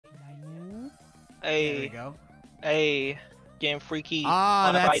There we Hey, go. hey, getting freaky Ah,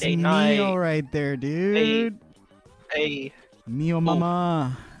 on a that's Friday Neo night. right there, dude. Hey, Neo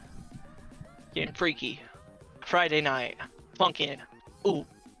mama. getting freaky. Friday night, funkin'. Ooh,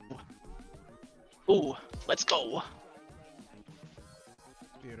 ooh, let's go.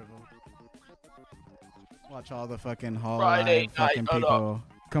 Beautiful. Watch all the fucking Friday Holive fucking night, people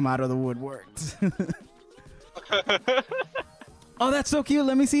come out of the woodworks. Oh, that's so cute.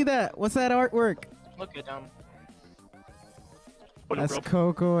 Let me see that. What's that artwork? Look at them. That's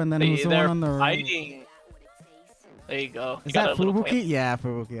Coco, and then who's the They're one on the right? fighting. There you go. Is You got that a little Fubuki? plant. Yeah,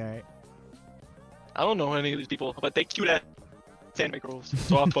 Fubuki. All right. I don't know any of these people, but they cute ass anime girls,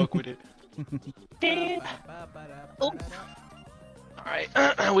 so I fuck with it. Oh. Alright,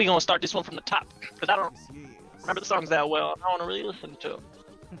 we gonna start this one from the top, because I don't remember the songs that well. I want to really listen to them.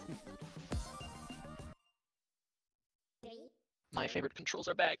 My favorite controls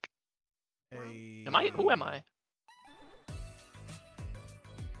are back. Hey. Am I? Who am I?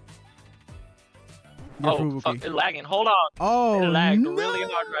 You're Oh, Fubuki. fuck, it's lagging. Hold on. Oh, It lagged no. really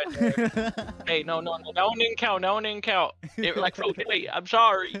hard right there. Hey, no, that one didn't count. That one didn't count. It like froze. Wait, I'm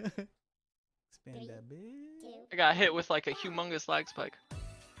sorry. Expand that bit. I got hit with like a humongous lag spike.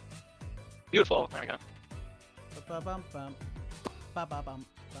 Beautiful. There we go. Ba-ba-bum-bum. Ba-ba-bum.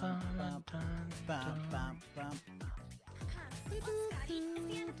 Bum-bum-bum-bum-bum.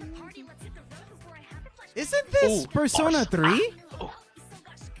 Isn't this Ooh, Persona bars. 3? Oh.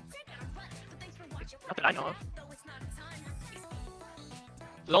 Not that I know of.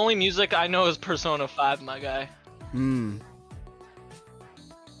 The only music I know is Persona 5, my guy. Hmm.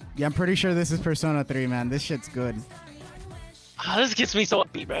 Yeah, I'm pretty sure this is Persona 3, man. This shit's good. Ah, this gets me so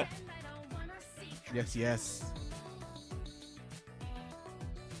upbeat, bro. Yes, yes.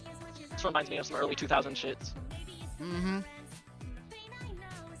 This reminds me of some early 2000 shits. Mm-hmm.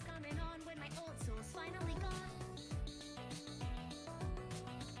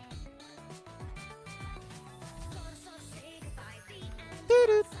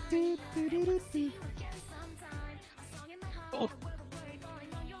 Oh.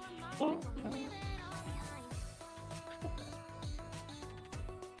 Oh.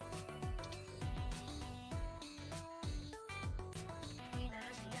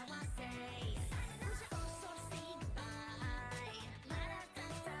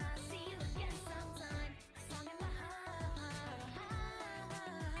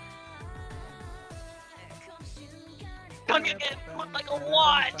 Gun me again! Like a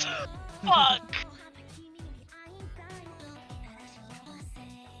what? Fuck!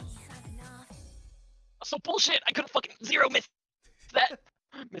 So bullshit! I could've fucking zero missed that!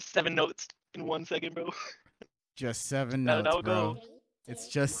 Missed 7 notes in 1 second, bro. Just 7 That'll notes, go. bro. It's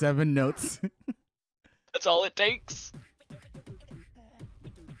just 7 notes. That's all it takes.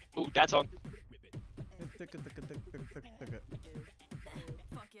 Ooh, that song.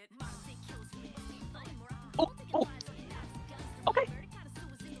 Oh, oh. Okay.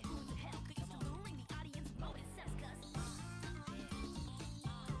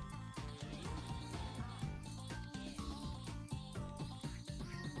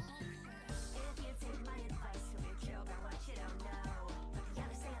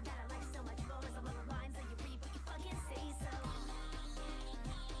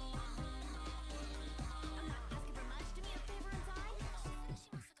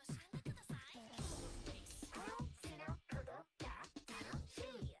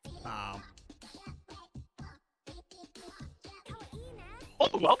 Oh,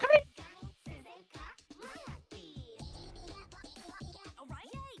 okay.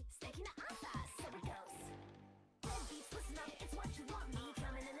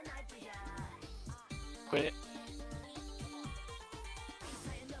 Quit it.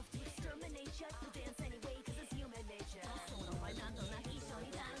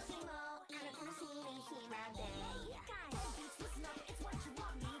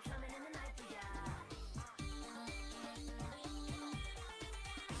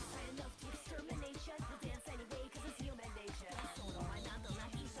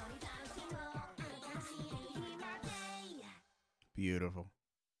 Beautiful.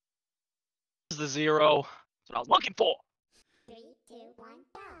 This is the 0. That's what I was looking for. 3, 2, 1,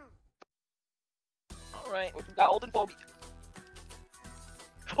 go. Alright, we got Olden Bobby.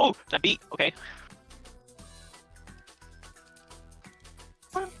 Oh, that beat. Okay.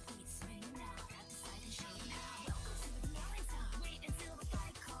 Oh,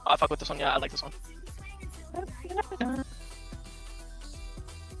 I fuck with this one. Yeah, I like this one.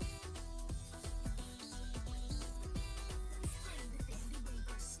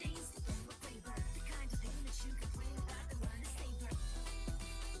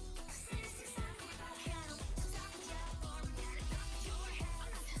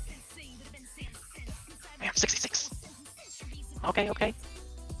 66. Okay, okay.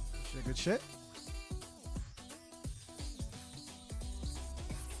 Shit, good shit.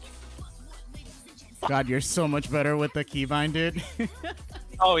 God, you're so much better with the keybind, dude.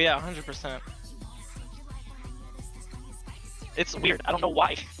 Oh yeah, 100%. It's weird. I don't know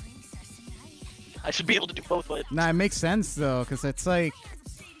why. I should be able to do both, but Nah, it makes sense though, cause it's like,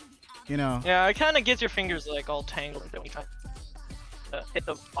 you know. yeah, it kind of gets your fingers like all tangled when you try to hit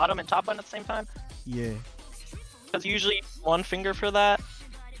the bottom and top button at the same time. Yeah. Because usually one finger for that.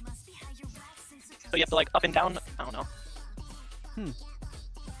 So you have to like up and down. I don't know.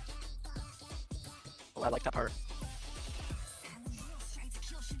 Oh, I like that part.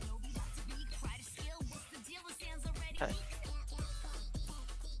 Okay.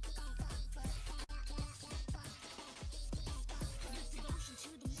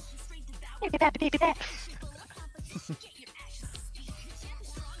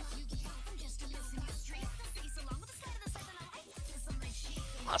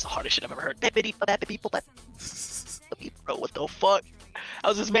 That's the hardest shit I've ever heard. Bro, what the fuck? I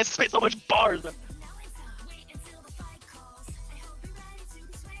was this man spit so much bars, man.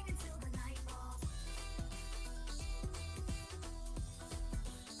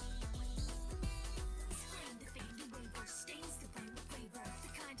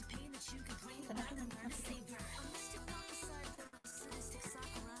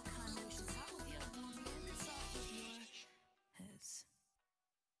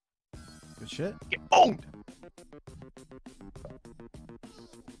 Good shit. Get owned!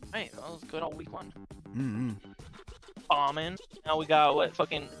 Hey, that was good all week one. Man. Now we got what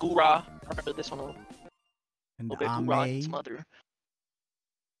fucking Gura. I remember this one a And little bit. Gura and his mother.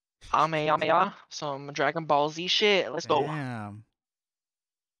 Ame, some Dragon Ball Z shit. Let's go. Damn.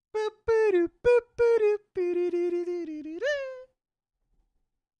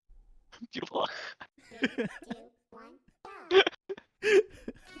 Beautiful. 3, 2, 1, go.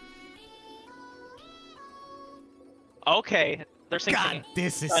 Okay, they're singing. God,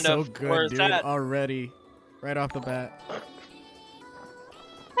 this is Kind so of, good, where's dude. that? Already, right off the bat.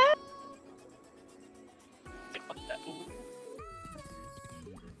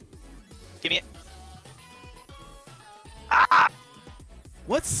 Give me it.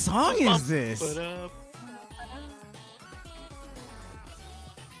 What song is this?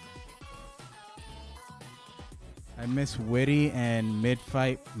 I miss witty and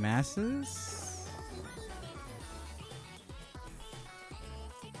mid-fight masses.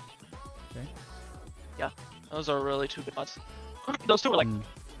 Okay. Yeah, those are really two good ones. Those two were like Mm.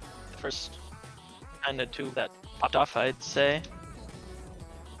 the first kind of two that popped off, I'd say.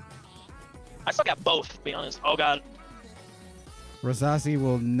 I still got both, to be honest. Oh god. Rosasi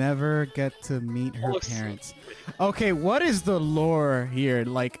will never get to meet her Looks- parents. Okay, what is the lore here?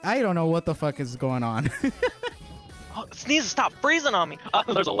 Like, I don't know what the fuck is going on. Oh, Sneeze, stop freezing on me.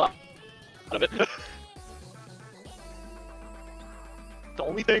 There's a lot of it. The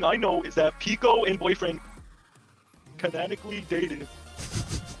only thing I know is that Pico and boyfriend canonically dated.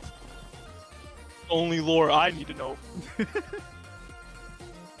 Only lore I need to know.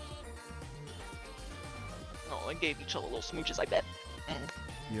 Oh, they gave each other little smooches, I bet.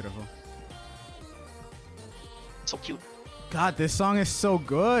 Beautiful. So cute. God, this song is so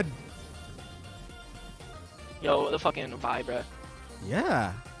good. Yo, the fucking vibe, bruh.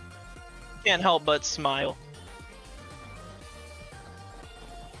 Yeah. Can't help but smile.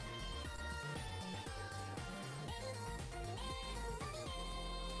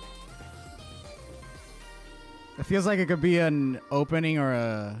 It feels like it could be an opening or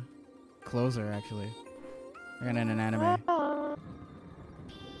a closer, actually. And in an anime.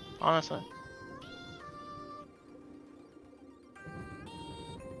 Honestly.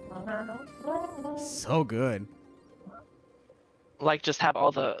 So good. Like, just have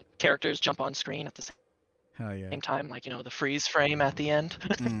all the characters jump on screen at the Hell yeah. same time, like, you know, the freeze frame at the end.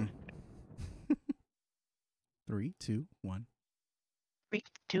 Mm. 3, 2, 1. 3,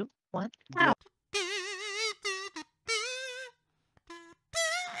 2, 1. Ow.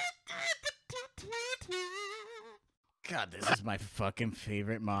 God, this is my fucking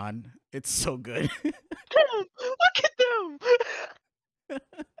favorite mod. It's so good. Look at them!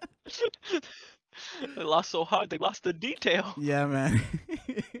 They lost so hard, they lost the detail. Yeah, man.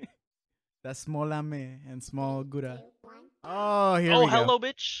 That's small ame and small Gura. 2, 1. Oh, here Oh, we go. hello,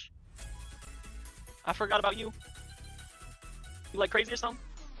 bitch. I forgot about you. You like crazy or something?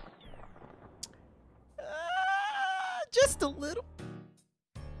 Just a little.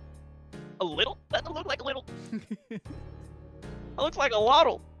 A little? That doesn't look like a little. That looks like a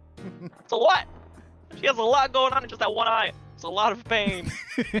lottle. It's a lot. She has a lot going on in just that one eye. It's a lot of pain.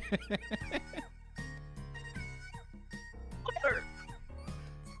 her.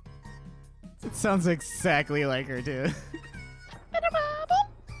 It sounds exactly like her too. Fucking love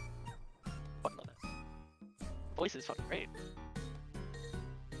that. Voice is fucking great.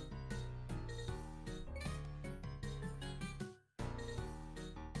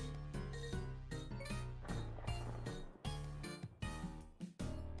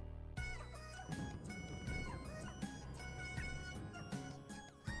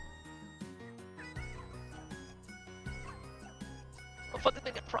 What the fuck did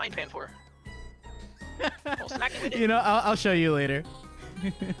they get frying pan for? Oh, smack it with it. You know, I'll show you later.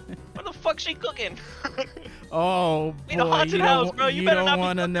 What the fuck she cooking? Oh In a boy, haunted house, bro. You better don't not be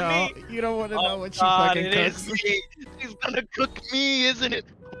want to cooking know. me. You don't want to know what she God, fucking it cooks. is me. She's gonna cook me, isn't it?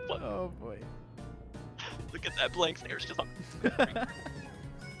 Fuck. Oh boy. Look at that blank stare. It's just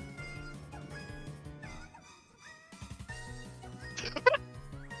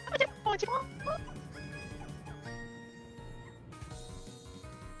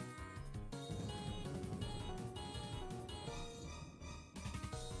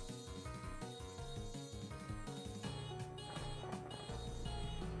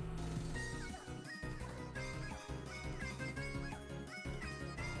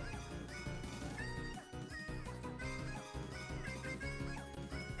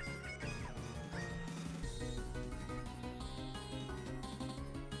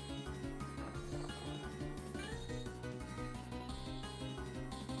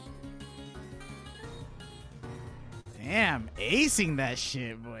Damn, acing that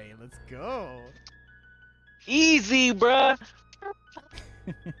shit, boy. Let's go. easy, bruh.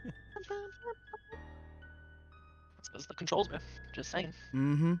 That's the controls, man. Just saying.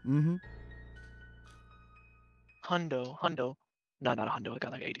 Mm-hmm. Hundo. No, not a hundo. I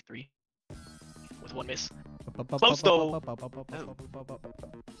got like 83 with one miss. Close though.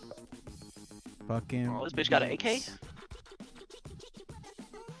 Fucking. Oh, this bitch got an AK. She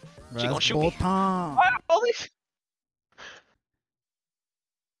gonna Ras shoot me. Botan. Holy.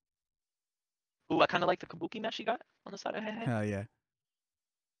 Ooh, I kind of like the kabuki that she got on the side of her head. Hell yeah.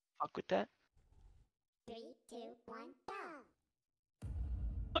 Fuck with that. 3, 2, 1, go.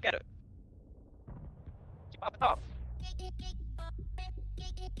 Look at her. She popping off.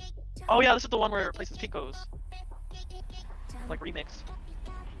 Oh yeah, this is the one where it replaces Pico's. Like remix.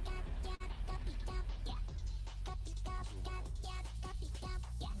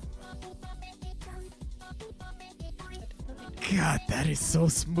 God, that is so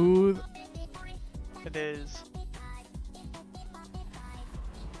smooth. It is.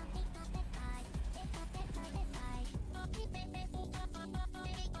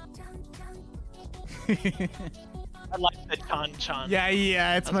 I like the Chan-chan. Yeah,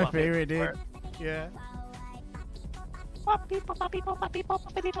 it's That's my my favorite favorite, dude. Yeah.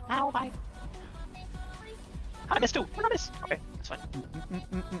 I missed two. What did I miss? Okay, that's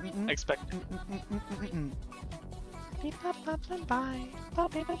fine. I expect.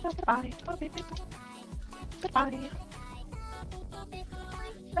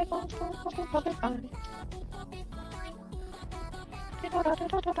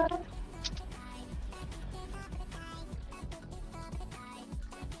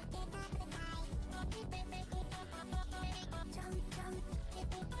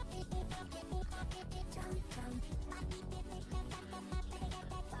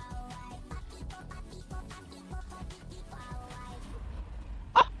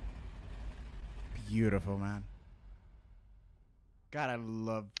 Beautiful, man. God, I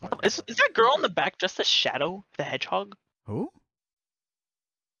love. Is that girl in the back just a shadow? The hedgehog? Who?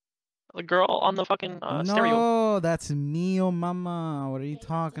 The girl on the fucking stereo. No, that's Mio Mama. What are you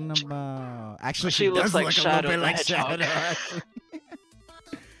talking about? Actually, She she looks does like look Shadow a little bit the like Hedgehog. Shadow. Actually.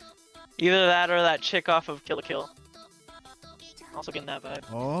 Either that or that chick off of Kill la Kill. Also getting that vibe.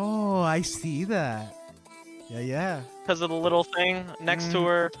 Oh, I see that. Yeah. Because of the little thing next to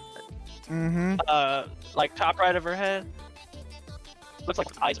her, Mm-hmm. like top right of her head. Looks like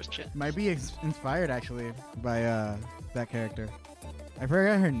eyes or some shit. Might be inspired actually by that character. I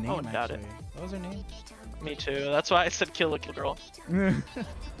forgot her name. Oh, doubt it. actually. What was her name? Me too. That's why I said Kill la Kill girl.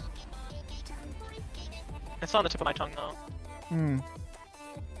 It's on the tip of my tongue though. Hmm.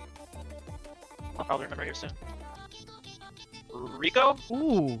 I'll probably remember here soon. Rico?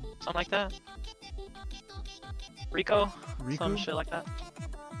 Ooh. Something like that. Rico? Riku? Some shit like that.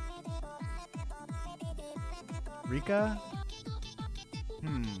 Rika?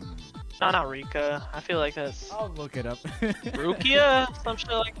 No, not Rika. I feel like that's I'll look it up. Rukia? Some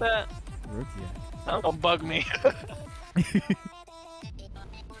shit like that. Rukia. Don't bug me.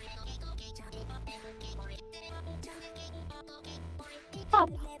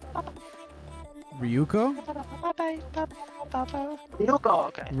 Ryuko? Ryuko,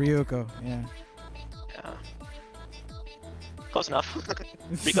 okay. Ryuko, yeah. Yeah. Close enough.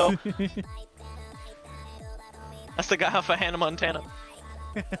 Rico. That's the guy off of Hannah Montana.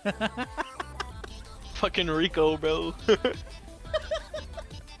 Fucking Rico, bro.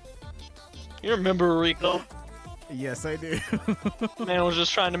 You remember Rico? Yes, I do. Man was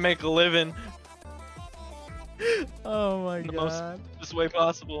just trying to make a living Oh my in the god. most way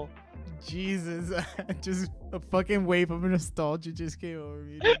possible. Jesus. Just a fucking wave of nostalgia just came over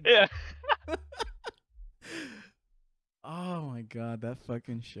me. Dude. Yeah. Oh my god, that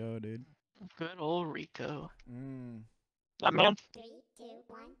fucking show, dude. Good old Rico. Mm. That man. 3, 2,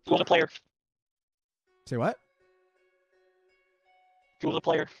 1. He was a player. Say what? He was a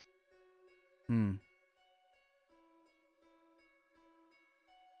player. Hmm.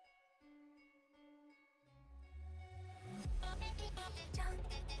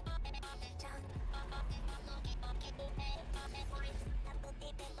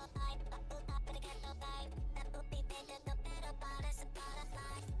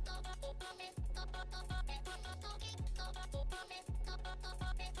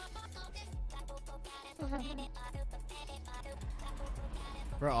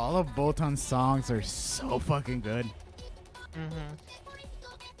 Bro, all of Botan's songs are so fucking good. Mm-hmm.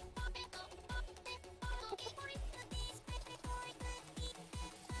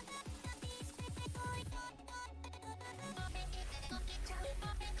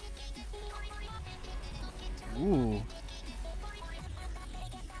 Ooh.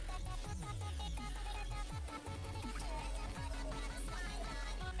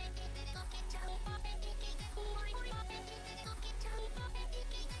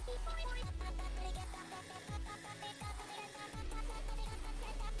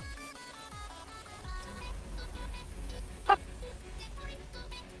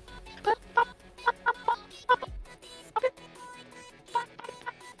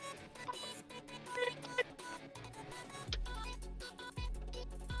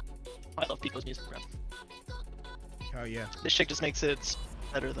 I love Pico's music, bro. Oh yeah. This shit just makes it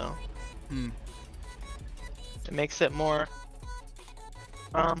better, though. Hmm. It makes it more,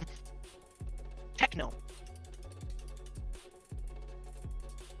 techno.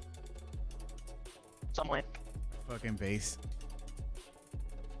 Some way. Fucking bass.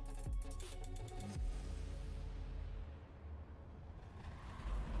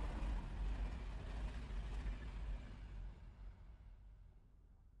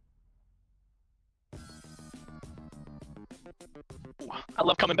 Ooh, I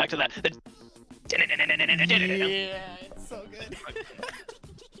love coming back to that. Yeah, it's so good.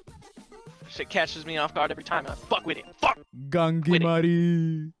 Shit catches me off guard every time. I fuck with it. Fuck.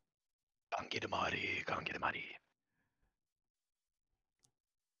 Gangimari. Gangidamari, gangidamari.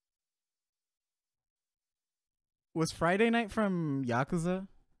 Was Friday Night from Yakuza?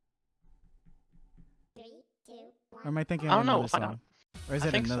 3, 2, 1. Or am I thinking I of don't know, another find song? Or is I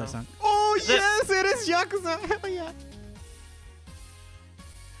it think another so. song? Oh Is it? yes, it is Yakuza. Hell yeah.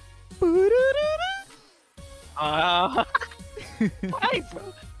 Why,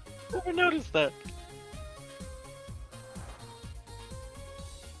 bro? Never noticed that.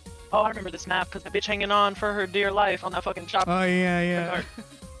 Oh, I remember this map because the bitch hanging on for her dear life on that fucking shop. Oh yeah, yeah. cart.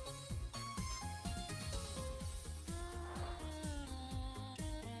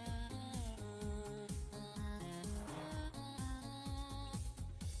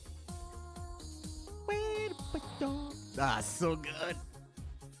 Ah, so good.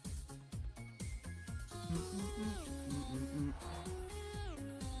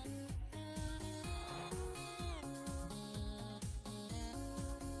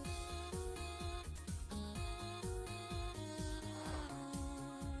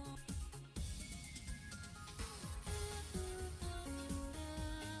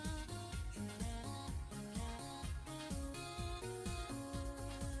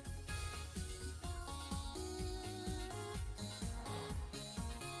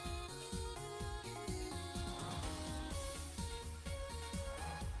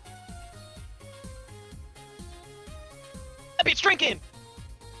 That bitch drinking!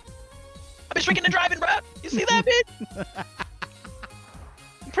 That bitch drinking and driving, bro! You see that bitch?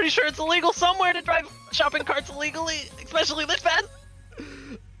 I'm pretty sure it's illegal somewhere to drive shopping carts illegally, especially this fast.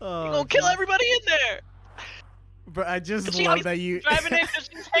 Oh, You're gonna kill everybody in there! But I just See how love he's that you. driving in because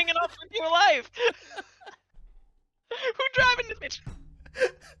she's hanging off for dear life! Who driving this bitch?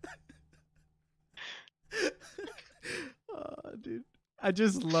 Oh, dude. I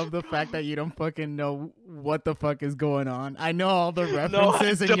just love the fact that you don't fucking know what the fuck is going on. I know all the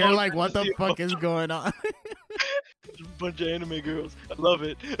references, and you're don't. like, what the fuck is going on? There's a bunch of anime girls. I love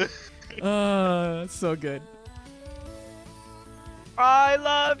it. So good. I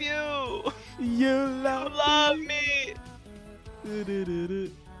love you. You Love me.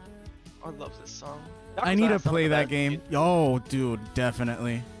 I love this song. I need to Yakuza play has that some game. of the Oh, dude,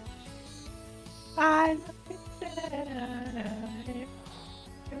 definitely. best-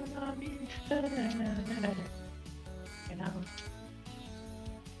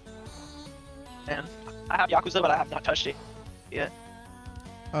 And I have Yakuza, but I have not touched it yet.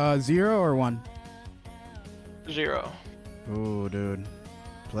 0 or 1? 0. Ooh, dude.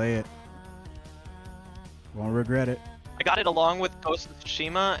 Play it. Won't regret it. I got it along with Ghost of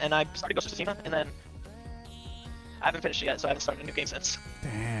Tsushima, and I started Ghost of Tsushima, and then I haven't finished it yet, so I haven't started a new game since.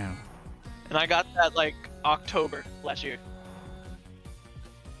 Damn. And I got that like October last year.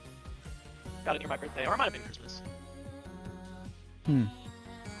 Got it near my birthday, or it might have been Christmas. Hmm.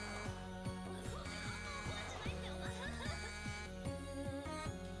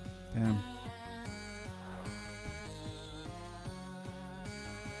 Damn.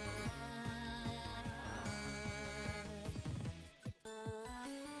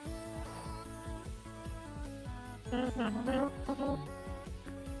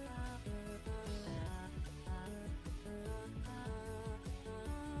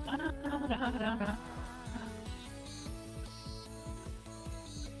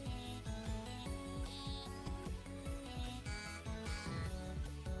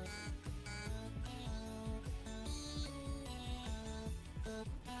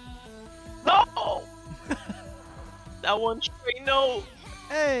 No! That one straight note.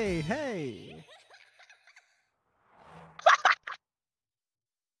 Hey, hey.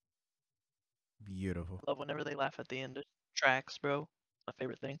 Beautiful. Love whenever they laugh at the end of tracks, bro. My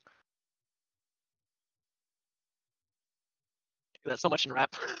favorite thing. Do that so much in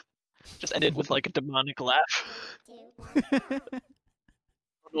rap. Just ended with like a demonic laugh. I don't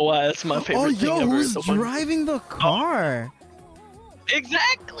know why that's my favorite Oh, thing yo, ever. who's So fun. driving the car?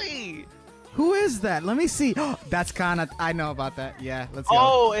 Exactly! Who is that? Let me see. That's kind of. I know about that. Yeah, let's go.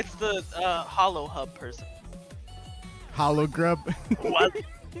 Oh, it's the Hollow Hub person. Hollow Grub. What?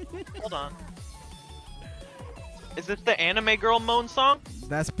 Hold on. Is this the anime girl moan song?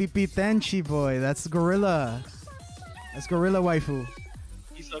 That's Pipi Tenchi boy. That's Gorilla. That's Gorilla waifu.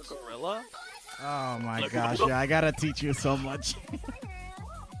 He's a gorilla? Oh my Like, gosh, yeah, I gotta teach you so much.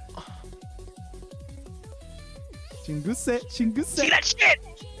 Chinguse, Chinguse. See that shit?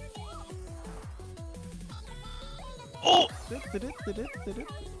 Oh!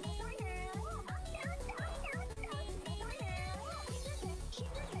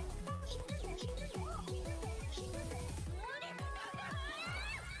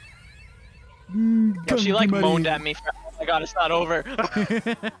 Yo, she like moaned at me for, oh my god, it's not over.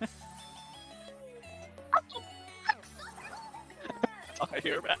 That's all I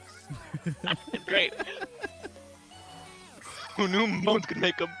hear about. Great. Who knew moans could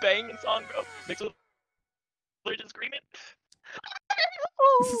make a banging song, bro? Mixed with they're just screaming.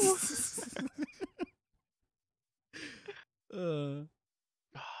 Oh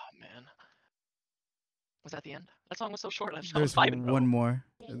man. Was that the end? That song was so short. I was There's vibing, bro. one more.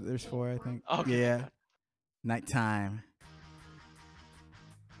 There's 4, I think. Okay. Yeah. Nighttime.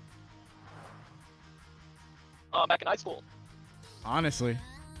 Oh, back in high school. Honestly.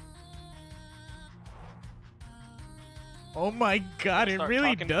 Oh my god, it Start really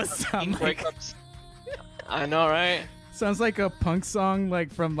talking does about sound teen like breakups. I know, right? sounds like a punk song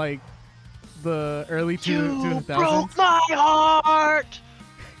like from like the early You 2000s. broke my heart.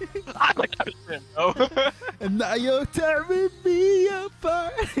 I'm like, I was in, bro. And now you're tearing me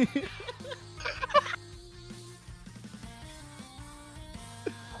apart.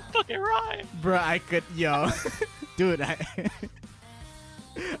 Fucking rhyme. Bro, I could, yo. Dude, I'm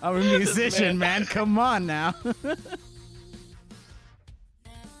a musician, man. Come on now.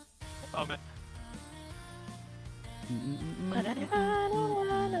 Oh man.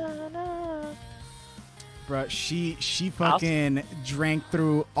 Bro, she fucking drank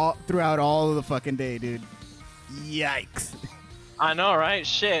throughout all of the fucking day, dude. Yikes. I know, right?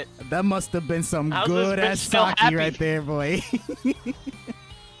 Shit. That must have been some How's this good bitch ass still sake happy? right there, boy.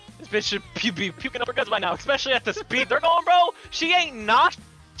 This bitch should be puking up her guts by now, especially at the speed they're going, bro. She ain't not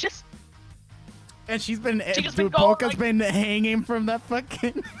just. And she's been, She just been dude, going, Polka's like- been hanging from that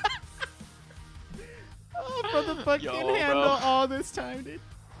fucking, from the fucking Yo, handle bro. all this time, dude.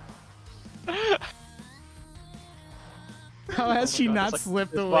 How has she God, not it's like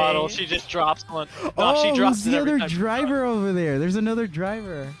slipped this away? Bottle, she just drops one. No, Oh, she drops who's it the every other time she driver over there? There's another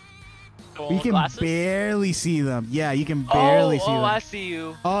driver. The one We with can glasses? barely see them. Yeah, you can barely see oh, them. I see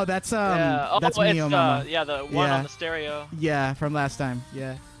you. Oh, that's Yeah. Oh, that's it's Mio Mama. yeah, the one Yeah. on the stereo. Yeah, from last time.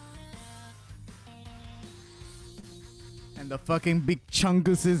 Yeah. And the fucking big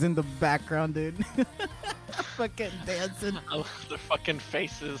chungus is in the background, dude. Fucking dancing. I love their fucking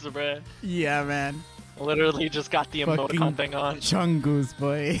faces, bruh. Yeah, man. Literally just got the emoticon Fucking thing on. Chungus,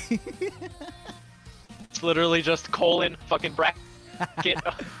 boy. It's literally just colon fucking bracket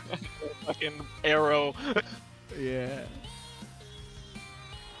fucking arrow. Yeah.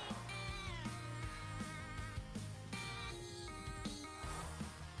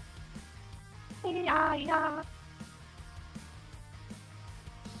 Yeah.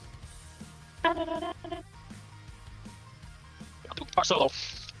 Guitar solo.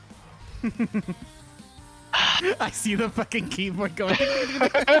 I see the fucking keyboard going.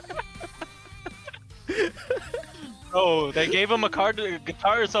 Oh, they gave him a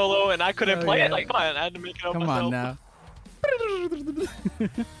guitar solo and I couldn't Oh, play yeah. it. Like, come on, I had to make it up Come myself. on now.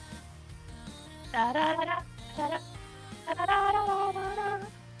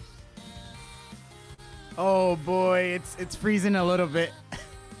 Oh boy, it's freezing a little bit,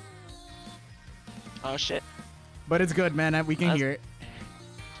 Oh shit, but it's good, man. We can That's- hear it.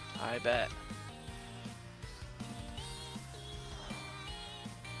 I bet.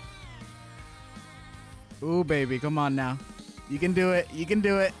 Ooh, baby, come on now. You can do it. You can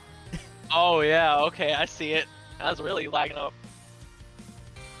do it. Oh yeah, okay, I see it. That's really lagging up.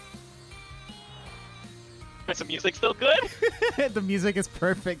 Is the music still good? The music is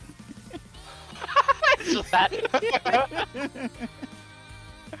perfect. It's just that.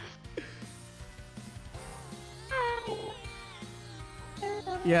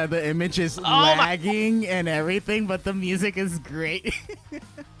 Yeah, the image is my- lagging and everything, but the music is great.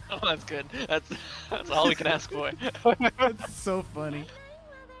 Oh, that's good. That's all we can ask for. It's so funny.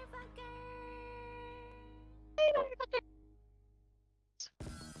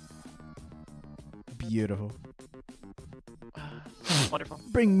 Beautiful. Wonderful.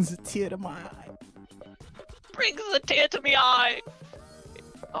 Brings a tear to my eye. Brings a tear to me eye.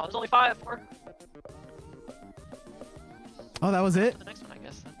 Oh, there's only 5 more. Oh, that was it? The next one, I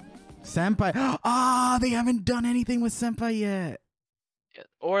guess. Then. Senpai. Ah, they haven't done anything with Senpai yet. Yeah.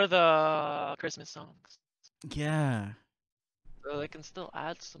 Or the Christmas songs. Yeah. So they can still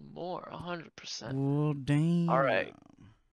add some more, 100%. Well, damn. All right.